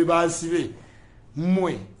batusibe bansibe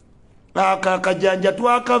mmwe akakajanja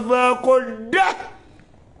twakavaako dda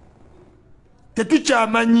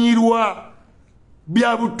tetukyamanyirwa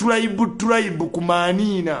bya butulayibu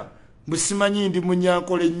kumaaniina busimanyi ndi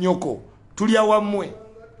munyankole nnyoko tulya wammwe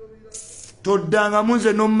toddanga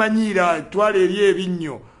munze n'omumanyira twala eri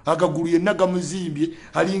ebinnyo agagulu yenna gamuzimbye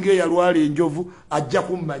alinga eyalwala enjovu ajja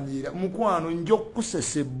kummanyira mukwano nja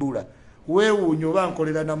okukusesebbula weewuunya oba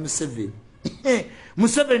nkolera na Museveni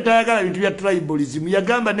Museveni tayagala bintu bya tribalism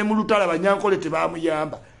yagamba ne mu lutala banyankole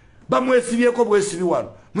tebamuyamba bamwesibyeko bwesibi wano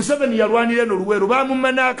Museveni yalwanira eno luweero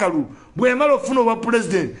bamumma akalulu bwemala ofuna obwa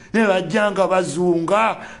president ne bajjanga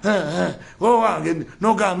bazunga wange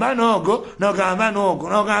nogamba nogo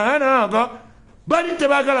bali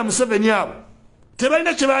tebagala Museveni abo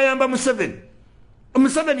tebalina kyebayamba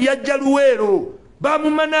Museveni yajja luweero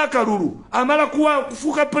bamumma akalulu amala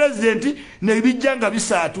kufuuka president ne bijjanga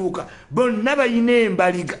bisaatuuka bonna bayina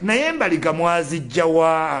embaliga naye embaliga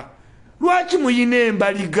mwazijjawa lwaki muyina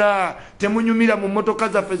embaliga temunyumira mu motoka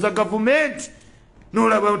zaffe za gavumenti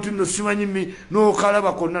n'olaba nti no simanyi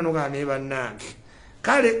n'okalaba konna nogaa ne bannange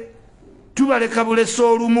kale tubaleka bulesa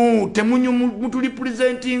olumu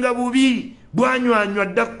mutulipurezentinga bubi bwanywanywa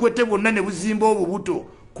dda kukwete bonna ne buzimba obubuto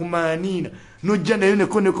ku maaniina nojja nayo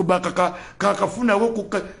neko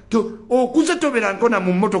kakafunawo okuze tobera nkona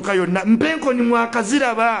mu mmotoka yonna mpenkoni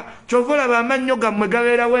mwakaziraba kyova olaba amannyo gammwe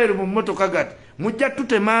gabeera weeru mu mmotoka gati mujja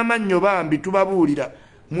tutema amannyo bambi tubabuulira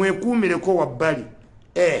mwekuumireko wabbali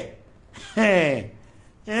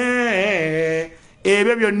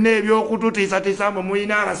ebyo byonna ebyokututiisatiisa mwe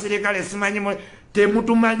muyina abasirikale simanyi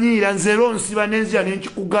temutumanyiira nze ero nsiba nenzira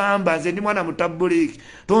nenkikugamba nze ndi mwana mutabuliki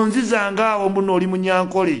tonzizanga awo mbuno oli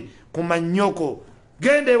munyankole ku mannyoko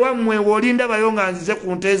genda ewammwe wolindabayo nga nzize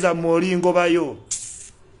ku nte zammwe olingobayo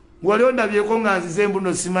wali ondabyeko nga nzize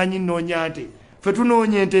mbuno simanyi nnoonya nte ffe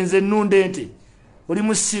tunoonya ente nze nnunda ente oli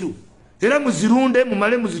musiru era muzirunde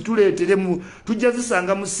mumale muzituleetere tujja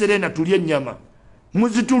zisanga mu Serena tulye ennyama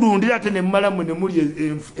muzitulundira ate ne mmala mwe ne muli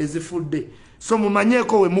ezifudde so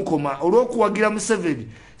mumanyeeko we mukoma olw'okuwagira Museveni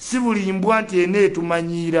si buli mbwa nti ene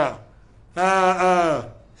etumanyiira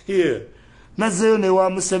nazzeyo ne wa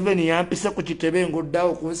Museveni yampise ku kitebe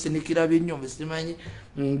ng'oddawo kunsinikira binnyo simanyi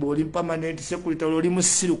bw'oli permanent secretary oli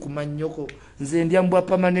musiru ku mannyoko nze ndya mbwa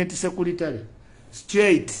permanent secretary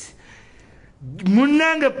straight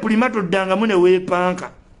munnange Prima toddangamu ne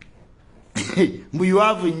weepanka mbu you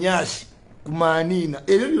have nyaasi kumanina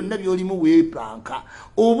ebyo byonna byolimu weepanka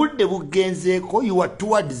obudde bugenzeeko you are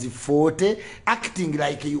towards 40 acting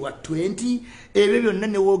like you are 20 ebyo byonna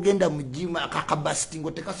ne wogenda mu gym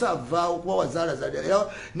akakabasitingo tekasavaawo kuba wazaala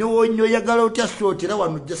ne wonyoyagala otya short era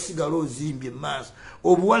wano ojja sigala ozimbye maaso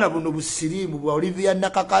obuwala buno busiriimu bwa Olivia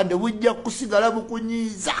Nakakande bujja kusigala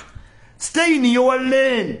bukunyiiza stay in your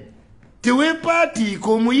lane teweepaatiika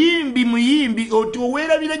omuyimbi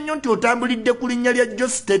oweerabira nnyo nti otambulidde ku linnya lya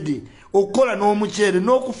Geosteady okola n'omuceere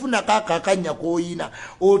n'okufuna kakakanya k'oyina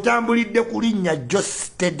otambulidde ku linnya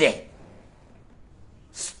Geosteady.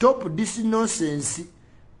 Stop this nonsense.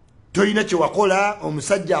 Toyina kye wakola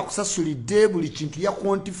omusajja akusasulidde buli kintu ya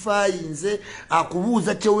quantifyinze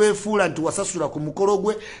akubuuza kye weefuula nti wasasula ku mukolo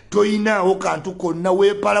gwe toyinaawo kantu konna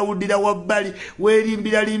weepalawudira wabbali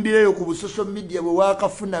weerimbiralimbirayo ku social media bwe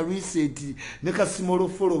waakafuna reset ne kasimolo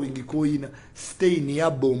following k'oyina stay in ya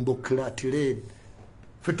bombo clatlane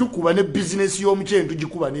fe tukuba ne bizinesi y'omuceere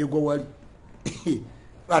tugikuba n'egwa wali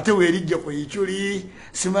ate weerijja ku ikyuli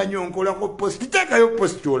simanyi onkolako post teekayo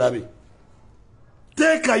post olabe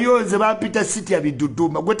teekayo nze bampita siti ya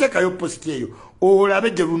biduduma gwe teekayo post eyo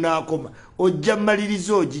olabe gye lunaakoma ojja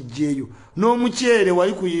mmaliriza ogijjeeyo n'omuceere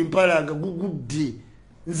wali kuyimpalanga gugudde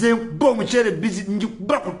nze mba omuceere bizi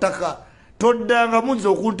njikuba ku ttaka toddanga munze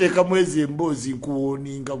okunteeka mwezi emboozi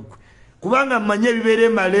nkuwooninga gwe kubanga mmanyi ebibeera e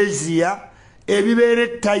Malaysia ebibeera e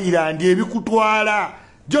Thailand ebikutwala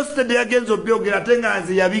Geosteady yagenza obyogera ate nga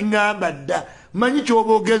nze yabiŋŋamba dda manyi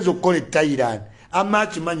ky'oba ogenza okukola e Thailand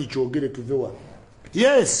amakimanyi kyogere tuve wano.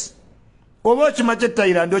 Yes. Oba okimache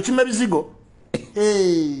Thailand okima bizigo.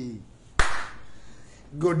 Hey.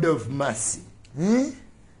 God of mercy.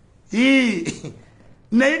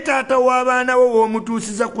 Naye taata w'abaana bo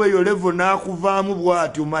w'omutuusiza ku eyo level n'akuvaamu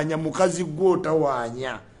bw'ati omanya mukazi gwe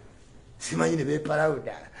otawaanya. Simanyi ne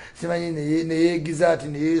beepalawuda. Simanyi ne yeegiza ati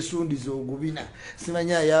ne yeesundiza ogubina.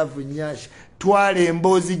 Simanyi ayaavu nyaasi. Twala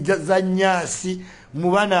emboozi za nyaasi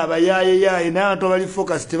mu bana abayaayeyaye n'abantu abali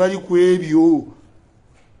focus tebali ku ebyo.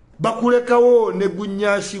 Bakulekawo ne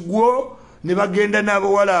gunyasi gwo ne bagenda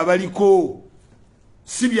n'abawala abaliko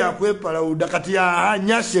si byakwepalawuda kati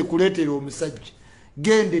nyasi ekuleetera omusajja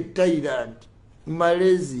genda e Thailand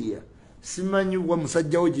Malaysia simanyi wa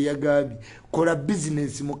musajja wo gye yagambye kola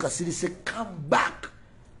business mukasirise come back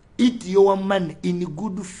eat your money in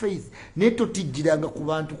good faith naye totijjiranga ku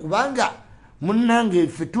bantu kubanga munnange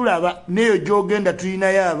ffe tulaba neyo gy'ogenda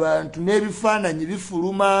tulinayo abantu n'ebifaananyi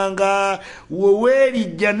bifulumanga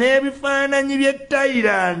weweerijja n'ebifaananyi by'e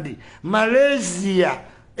Thailand Malaysia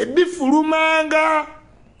ebifulumanga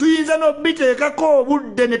tuyinza n'obiteekako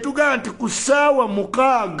obudde ne tugamba nti ku ssaawa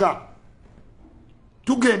 6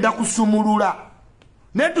 tugenda kusumulula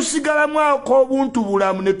ne tusigalamu ako obuntu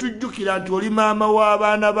bulamu ne tujjukira nti oli maama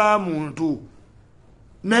w'abaana ba muntu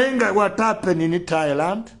naye nga what happened in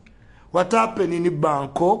Thailand. What happened in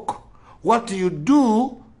Bangkok? What you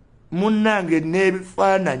do? Munnange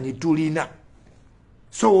n'ebifaananyi tulina.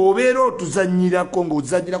 So obeera otuzannyirako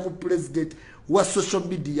ng'ozannyira ku president wa social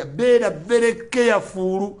media beera very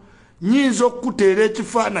careful. Nyinza okuteera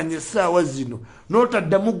ekifaananyi essaawa zino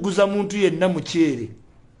n'otaddamu kugguza muntu yenna muceere.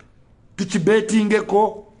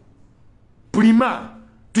 Tukibeetingeko Prima.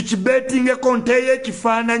 Tukibeetingeko nteeyo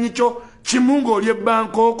ekifaananyi kyo kimu ng'oli e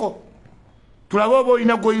Bangkok. Tulaba oba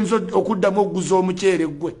olina goyinza okuddamu okuguza omuceere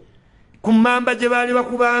gwe ku mmamba gye baali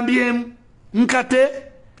bakubambyemu nkate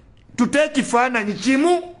tute ekifaananyi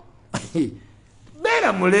kimu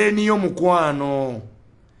beera muleeniyo mukwano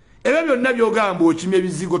ebyo byonna byogamba okimya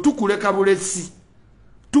ebizigo tukuleka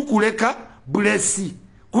bulesi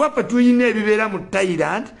kuba ffe tuyina ebibeera mu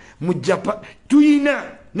Thailand mu Japan tuyina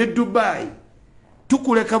ne Dubai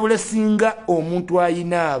tukuleka bulesinga omuntu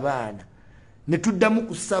ayina abaana ne tuddamu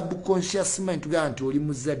ku subconscious mind tugamba nti oli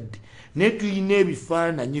muzadde naye tuyina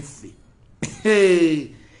ebifaananyi ffe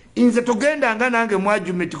nze togendanga nange mu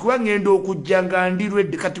argument kuba ngenda okujja nga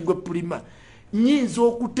ndirwedde kati gwe Prima nyinza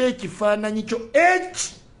okuta ekifaananyi kyo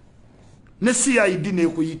eki ne CID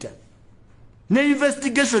nekuyita ne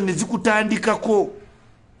investigation nezikutandikako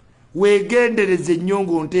weegendereze nnyo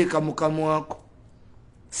ng'onteeka mu kamwako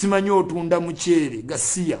simanyi otunda muceere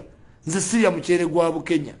gasiya nze siya muceere gwa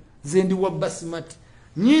Bukenya zendi wa basimati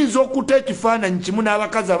nyinza okuta ekifaananyi kimu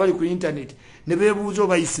n'abakazi abali ku internet ne beebuuza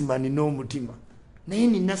oba Isimani n'omutima naye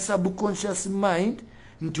nina subconscious mind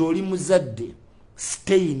nti oli muzadde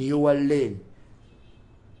stay in your lane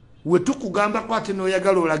we tukugambako ate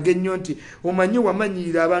n'oyagala olage nnyo nti omanyi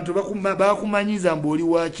wamanyirira abantu bakumanyiza mbu oli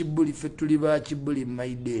wa Kibuli ffe tuli ba Kibuli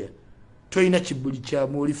my dear toyina Kibuli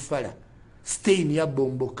kyamu oli fala stay in your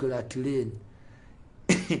bombo clat lane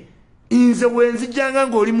nze wenzijanga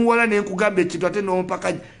ng'oli muwala ne nkugamba ekintu ate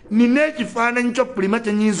n'ompaka nina ekifaananyi kyo Prima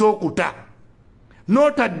kyenyinza okuta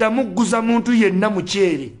n'otaddamu kuguza muntu yenna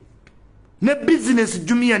mukyere ne bizinesi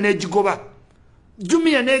Jumia n'egigoba.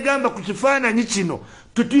 Jumia n'egamba ku kifaananyi kino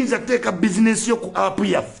tetuyinza kuteeka bizinesi yo ku apu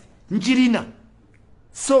yaffe nkirina.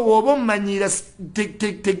 So woba ommanyiira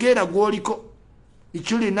tegeera gw'oliko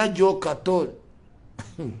ekyolina gy'okatole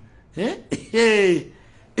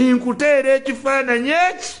nkuteera ekifaananyi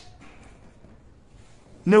eki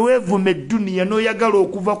ne weevuma edduniya n'oyagala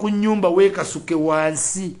okuva ku nnyumba weekasuke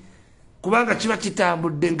wansi kubanga kiba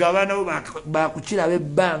kitambudde ng'abaana bo baakukiraba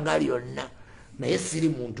ebbanga lyonna naye siri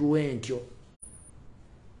muntu w'entyo.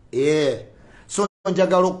 So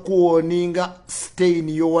njagala okuwoninga stain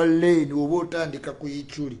yowa lane oba otandika ku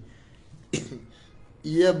yichuli.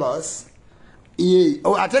 Bas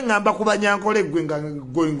ate ngamba ku banyankole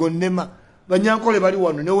gwe ngonnema banyankole bali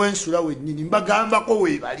wano ne wensula wennyini mbagambako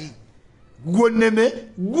weebali gwonneme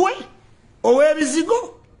gwe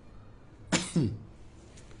ow'ebizigo.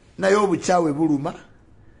 Naye obukyawe buluma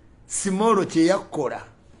Simolo kye yakkola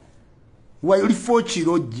walifo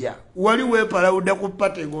kirojja wali weepalawudda ku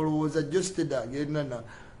pate ng'olowooza Geosteady agenda na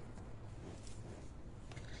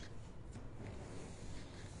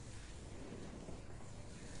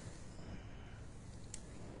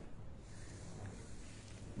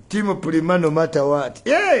Team Prima no matter what.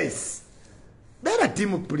 Yes! Bera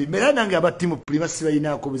Team Prima. Era nange aba Team Prima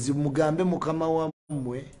sibayinaako buzibu mugambe mukama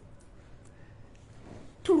wammwe.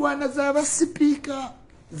 Tulwana z'aba sipiika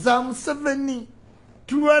za Museveni.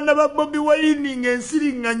 Tulwana ba Bobi Wine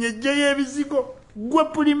ng'ensiriŋŋanya ejja y'ebizigo. Gwe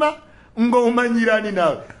Prima ng'omanyirani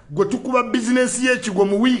nawe. Gwe tukuba bizinesi y'ekigwo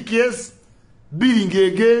mu wiiki bbiri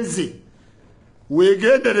ng'egenze.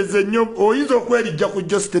 Weegendereze nnyo oyinza okwerijja ku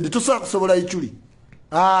Geosteady tosobola kusobola ichuli.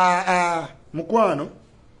 Mukwano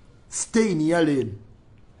stain ya lane.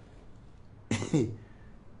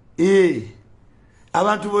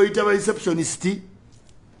 Abantu boyita ba receptionist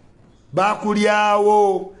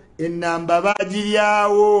bakulyawo enamba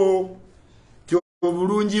bagiryawo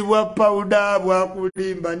obulungi bwa powder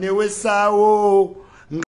bwakulimba ne wesaawo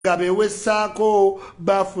nga bewesaako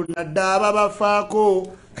bafuna ddaaba bafaako.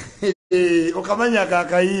 Okamanya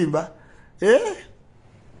kakayimba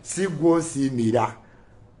sigwosimira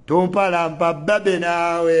tompalampa babe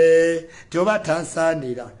naawe tyoba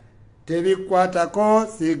tansaanira tebikwatako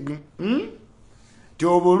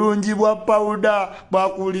tyobulungi bwa pawuda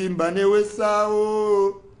bwakulimba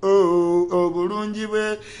newesaawo obulungi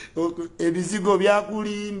bwe ebizigo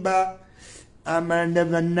byakulimba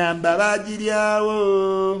amanamba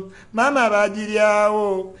bagiryawo mama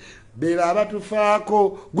bagiryawo beba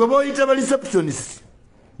abatufaako gwe boyita ba receptionist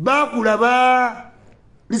bakulaba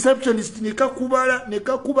receptionist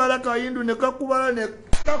nekakubala kayindu nekakubala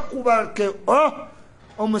ke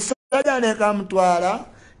omusajja nekamutwala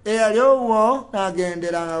eyali owo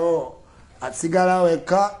nagendera nawo asigala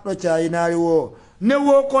weka nokyayina aliwo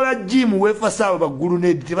newookola jimu weefasaawo baggulu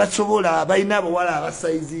nedi tebasobola balina abawala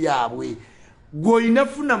abasaizi yaabwe gweolina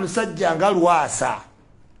funa musajja nga Lwasa.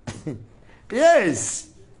 Yes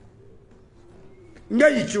nga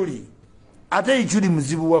yichuli ate yichuli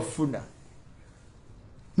muzibu wafuna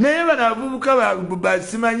naye bano abavubuka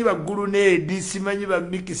simanyi baggulu nedi simanyi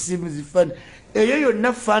bamikisi muzifani eyo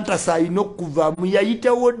yonna fantasy alina okuvaamu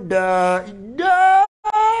yayitawo dda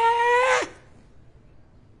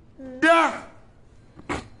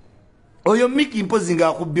oyo Miki mpozi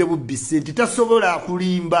ng'akubbye bubbi ssente tasobola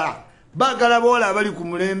akulimba baagala boola abali ku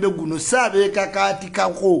mulembe guno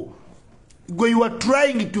saabeekakaatikako gwe you are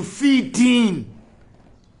trying to fit in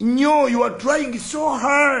nnyo you are trying so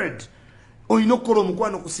hard. Oyina okukola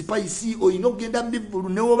omukwano ku spice oyina okugenda mbivulu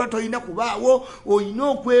newoba toyina kubaawo oyina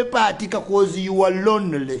okwepaatika cause you are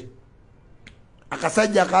lonely.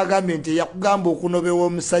 Akasajja akagambye nti yakugamba okunobewa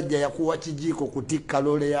omusajja yakuwa kijiiko kutikka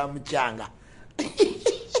lole ya mukyanga.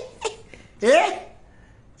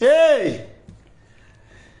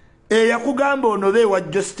 Yakugamba onobe wa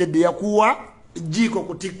Geosteady yakuwa jiiko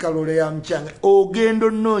kutikka lole ya mukyanga ogendo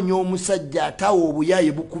nnoonya omusajja atawa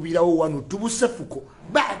obuyaye bukubirawo wano tubusefuko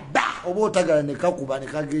baba oba otagala nekakuba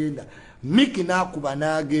nekagenda Miki nakuba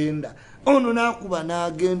nagenda ono nakuba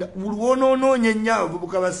nagenda buli wonoonoonya ennyo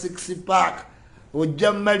abavubuka ba 6 pack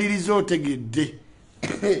ojja mmaliriza otegedde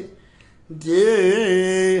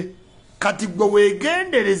nti kati gwe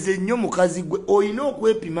weegendereze nnyo mukazi gwe olina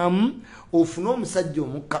okwepimamu ofune omusajja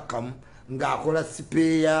omukkakamu ng'akola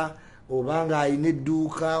sipeeya oba ng'alina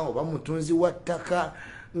edduuka oba mutunzi wa ttaka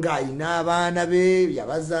ng'alina abaana be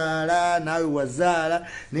yabazaala naawe wazaala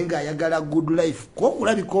naye ng'ayagala good life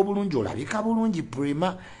kookulabika obulungi olabika bulungi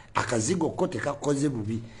Prima akazigo ko tekakoze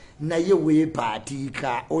bubi naye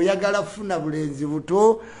weepaatiika oyagala funa bulenzi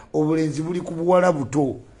buto obulenzi buli ku buwala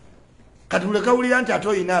buto katuleka ulira nti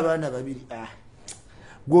atoyina abaana babiri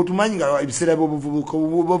gwe otumanyi nga ebiseera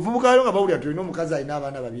bobuvubuka nga bawulira tulina omukazi alina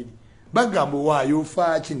abaana babiri bagamba waayo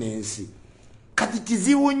faaki n'ensi kati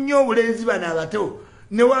kizibu nnyo obulenzi bano abato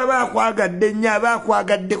ne waba akwagadde nnyo aba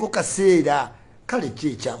akwagaddeko kaseera kale ki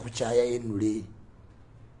ekyakukyaya Henry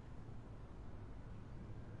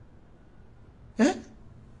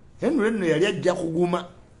Henry nno yali ajja kuguma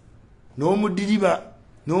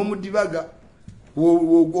n'omudibaga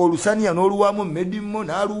olusaniya n'oluwamu medimo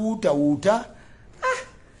n'aluwuutawuuta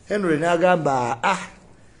Henry n'agamba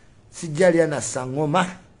sijja lya nassa ngoma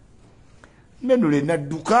Henry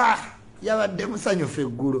n'adduka yabadde musanyufu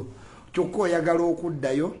eggulo kyokka oyagala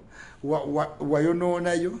okuddayo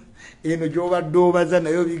wayonoonayo eno gy'obadde obaza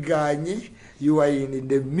nayo biganye you are in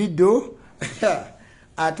the middle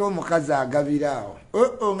ate omukazi agabiraawo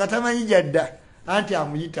nga tamanyi jadda anti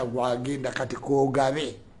amuyita gwagenda kati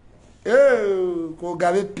koogabe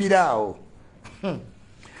piraawo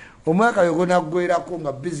omwaka yogo naggwerako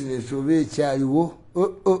nga bizinesi oba ekyaliwo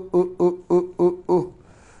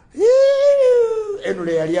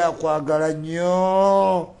Henry yali akwagala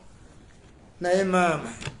nnyo naye maama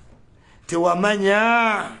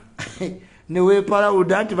tewamanya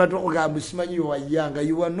neweepalawuda nti batokugamba simanyi wayanga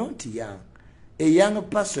you are not young. A young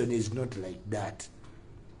person is not like that.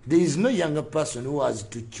 There is no younger person who has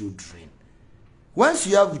 2 children. Once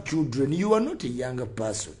you have children, you are not a younger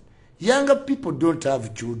person. Younger people don't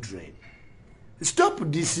have children.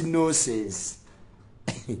 Stop this nonsense.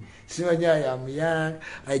 Simanya, I am young.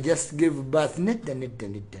 I just gave birth. Netta.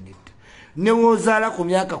 Newozaala ku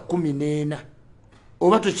myaka 14.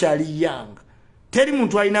 Oba tokyali young. Teri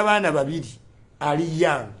muntu alina baana babiri ali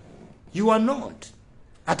young. You are not.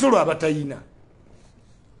 Atolo abatayina.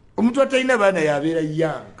 Omuntu atalina baana yabeera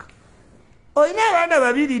young. Oyina abaana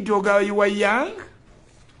babiri ntoga you are young.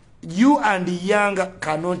 You and young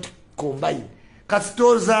cannot combine.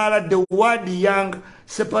 Kasitozaala, the word young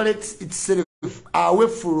separates itself away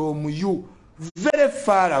from you, very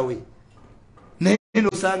far away.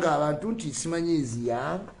 Neno sanga abantu nti simanyi is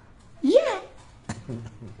young. Yeah.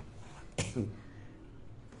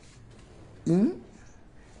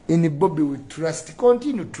 In Bobby we trust,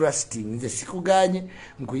 continue trusting. The sikuganye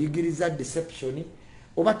nkuyigiriza deception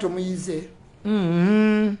oba tomuyize.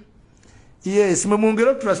 Yes,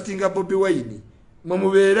 mwongero trusting Bobby Wine.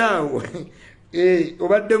 Mwamubeerawo.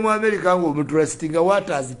 Obadde mu America ngo mu trusting what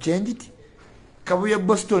has changed. Kabuye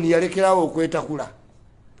Boston yalekerawo okwetakula.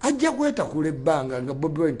 Ajja kwetakula ebbanga nga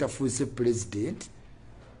Bobby Wine tafuuse president.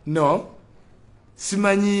 No.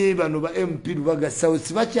 Simanyi bano ba MP lubaga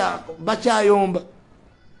South bakyayomba.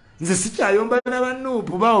 Nze sikyayomba na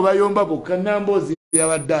banupu bawo bayomba bokka Nambozi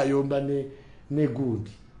yabadde ayomba ne good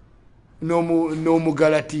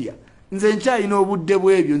n'omugalatiya. Nze nkyayina obudde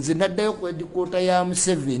bwebyo nze naddayo ku headquarter ya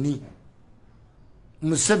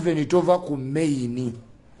Museveni tova ku main.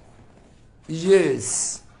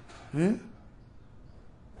 Yes.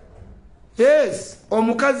 Yes,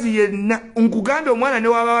 omukazi yenna nkuganda omwana ne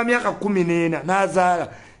waba wa myaka 14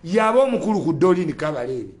 n'azaala yaba omukulu ku Dolini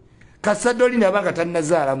Kabalebe. Kasa Dolini abanga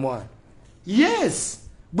tannazaala mwana. Yes,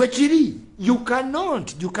 bwe kiri you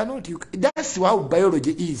cannot. That's how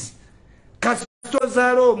biology is.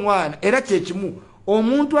 Kasitozaala omwana era kyekimu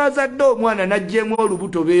omuntu azadde omwana n'ajjemu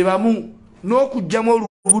olubuto beebamu n'okugjamu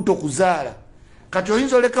olubuto kuzaala. Kati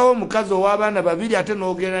oyinza olekawo omukazi ow'abaana babiri ate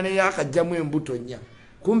n'ogenda ne yakajjamu embuto nnya.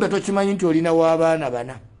 Kumbe tokimanyi nti olina w'abaana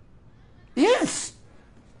 4. Yes.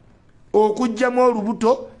 Okugjamu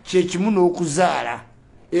olubuto kyekimu n'okuzaala.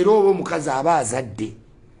 Era oba omukazi aba azadde.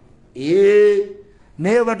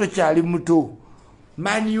 Naye oba tokyali muto.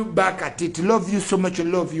 Man you back at it. Love you so much,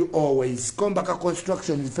 love you always. Kombaka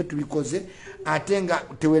construction ife tubikoze ate nga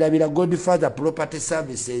tewerabira Godfather Property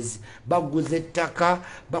Services. Baguze ettaka,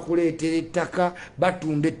 bakuleetera ettaka,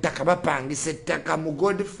 batunda ettaka, bapangisa ettaka mu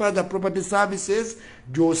Godfather Property Services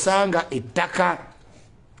gy'osanga ettaka.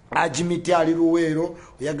 Ajimiti ali Luweero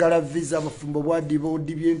oyagala visa bafumbo bwadibo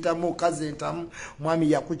odibyentamu kazentamu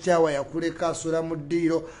mwami yakukyawa yakuleka asula mu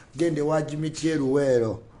ddiiro gende wajimiti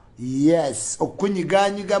Luweero. Yes,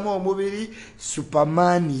 okunyiganyigamu omubiri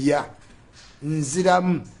Superman ya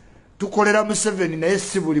nziramu tukolera Museveni naye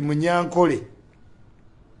si buli munyankole.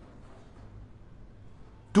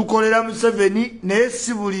 Tukolera Museveni naye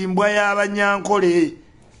si buli mbwa y'abanyankole.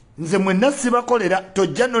 Nze mwenna sibakolera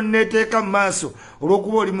tojja nonneeteeka mu maaso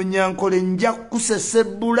olw'okuba oli munyankole nja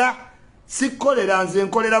kukusesebbula. Sikolera nze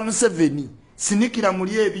nkolera Museveni sinikira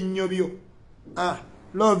muli ebinnyo byo.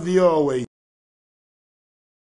 Love you always.